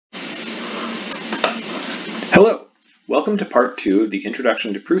Welcome to part 2 of the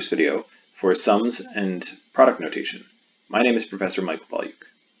Introduction to Proofs video for sums and product notation. My name is Professor Michael Palyuk.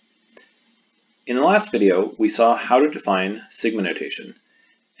 In the last video, we saw how to define sigma notation,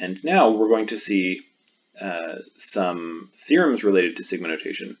 and now we're going to see some theorems related to sigma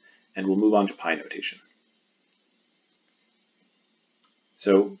notation, and we'll move on to pi notation.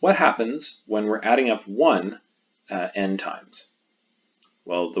 So what happens when we're adding up 1 n times?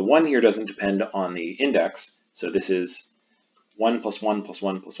 Well, the 1 here doesn't depend on the index, so this is 1 plus 1 plus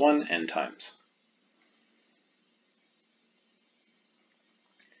 1 plus 1 n times.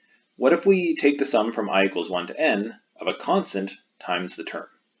 What if we take the sum from I equals 1 to n of a constant times the term?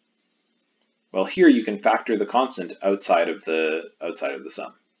 Well, here you can factor the constant outside of the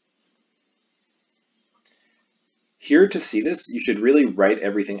sum. Here, to see this, you should really write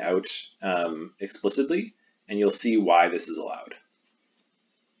everything out explicitly, and you'll see why this is allowed.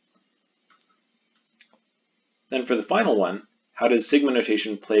 Then for the final one, how does sigma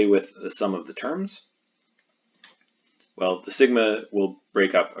notation play with the sum of the terms? Well, the sigma will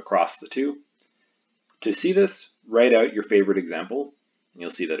break up across the two. To see this, write out your favorite example, and you'll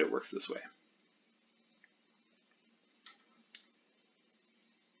see that it works this way.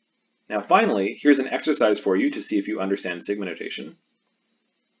 Now finally, here's an exercise for you to see if you understand sigma notation.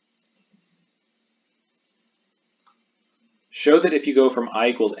 Show that if you go from I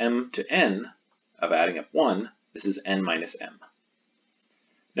equals m to n of adding up 1, this is n minus m.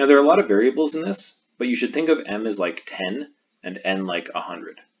 Now there are a lot of variables in this, but you should think of m as like 10 and n like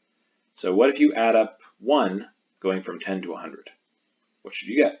 100. So what if you add up 1 going from 10 to 100? What should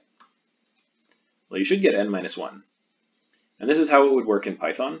you get? Well, you should get n minus 1. And this is how it would work in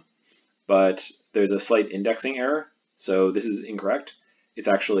Python, but there's a slight indexing error, so this is incorrect. It's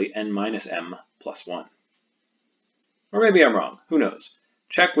actually n minus m plus 1. Or maybe I'm wrong, who knows?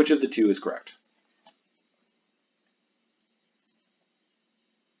 Check which of the two is correct.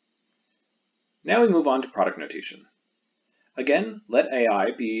 Now we move on to product notation. Again, let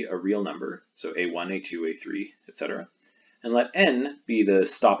ai be a real number, so a1, a2, a3, etc., and let n be the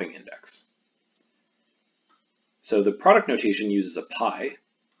stopping index. So the product notation uses a pi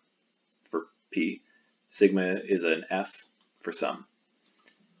for p, sigma is an s for sum.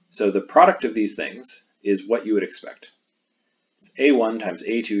 So the product of these things is what you would expect. It's a1 times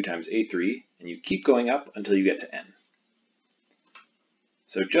a2 times a3, and you keep going up until you get to n.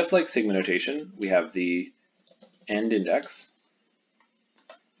 So just like sigma notation, we have the end index,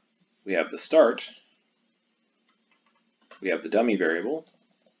 we have the start, we have the dummy variable,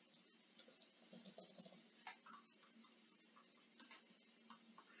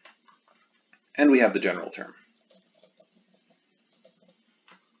 and we have the general term.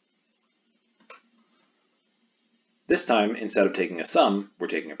 This time, instead of taking a sum, we're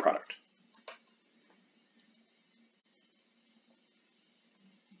taking a product.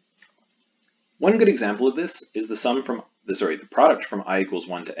 One good example of this is the product from I equals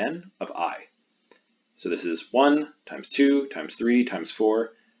 1 to n of I. So this is 1 times 2 times 3 times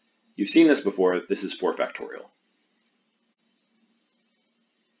 4. You've seen this before, this is 4 factorial.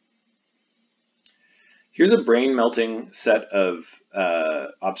 Here's a brain-melting set of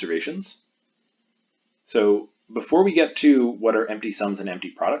observations. So before we get to what are empty sums and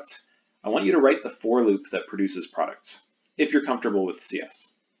empty products, I want you to write the for loop that produces products, if you're comfortable with CS.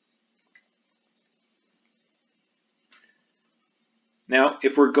 Now,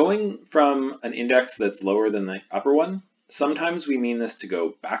 if we're going from an index that's lower than the upper one, sometimes we mean this to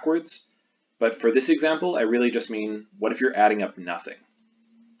go backwards, but for this example, I really just mean, what if you're adding up nothing?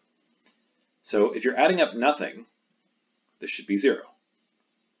 So if you're adding up nothing, this should be 0.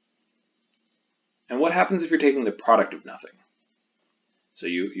 And what happens if you're taking the product of nothing? So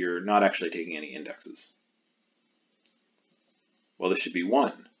you're not actually taking any indexes. Well, this should be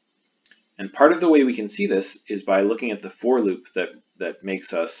 1. And part of the way we can see this is by looking at the for loop that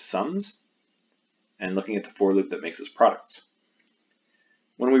makes us sums and looking at the for loop that makes us products.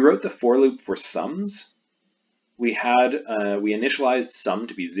 When we wrote the for loop for sums, we initialized sum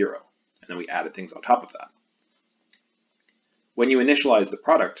to be 0, and then we added things on top of that. When you initialize the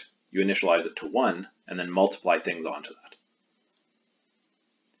product, you initialize it to 1 and then multiply things onto that.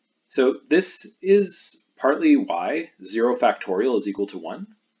 So this is partly why 0 factorial is equal to 1,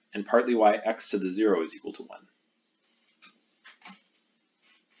 and partly why x to the 0 is equal to 1.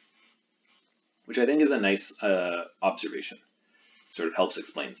 Which I think is a nice observation. It sort of helps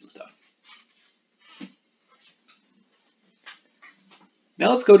explain some stuff. Now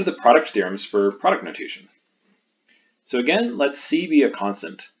let's go to the product theorems for product notation. So again, let c be a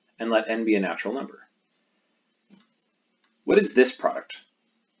constant, and let n be a natural number. What is this product?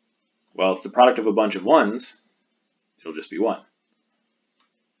 Well, it's the product of a bunch of 1s It'll just be 1.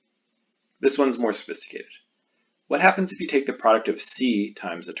 This one's more sophisticated. What happens if you take the product of c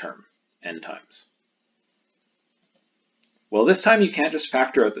times a term, n times? Well, this time you can't just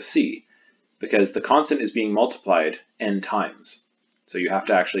factor out the c, because the constant is being multiplied n times. So you have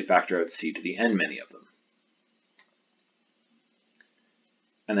to actually factor out c to the n many of them.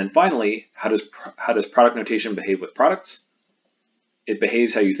 And then finally, how does product notation behave with products? It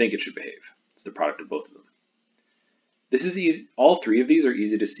behaves how you think it should behave. It's the product of both of them. This is easy. All three of these are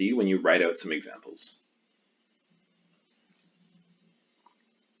easy to see when you write out some examples.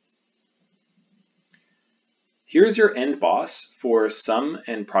 Here's your end boss for sum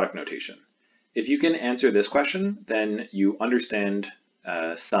and product notation. If you can answer this question, then you understand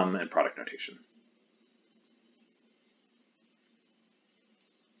sum and product notation.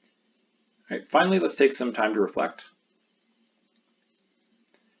 All right, finally, let's take some time to reflect.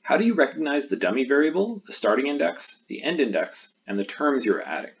 How do you recognize the dummy variable, the starting index, the end index, and the terms you're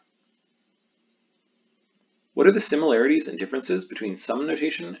adding? What are the similarities and differences between sum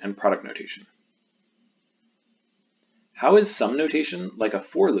notation and product notation? How is sum notation like a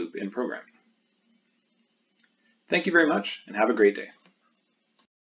for loop in programming? Thank you very much, and have a great day.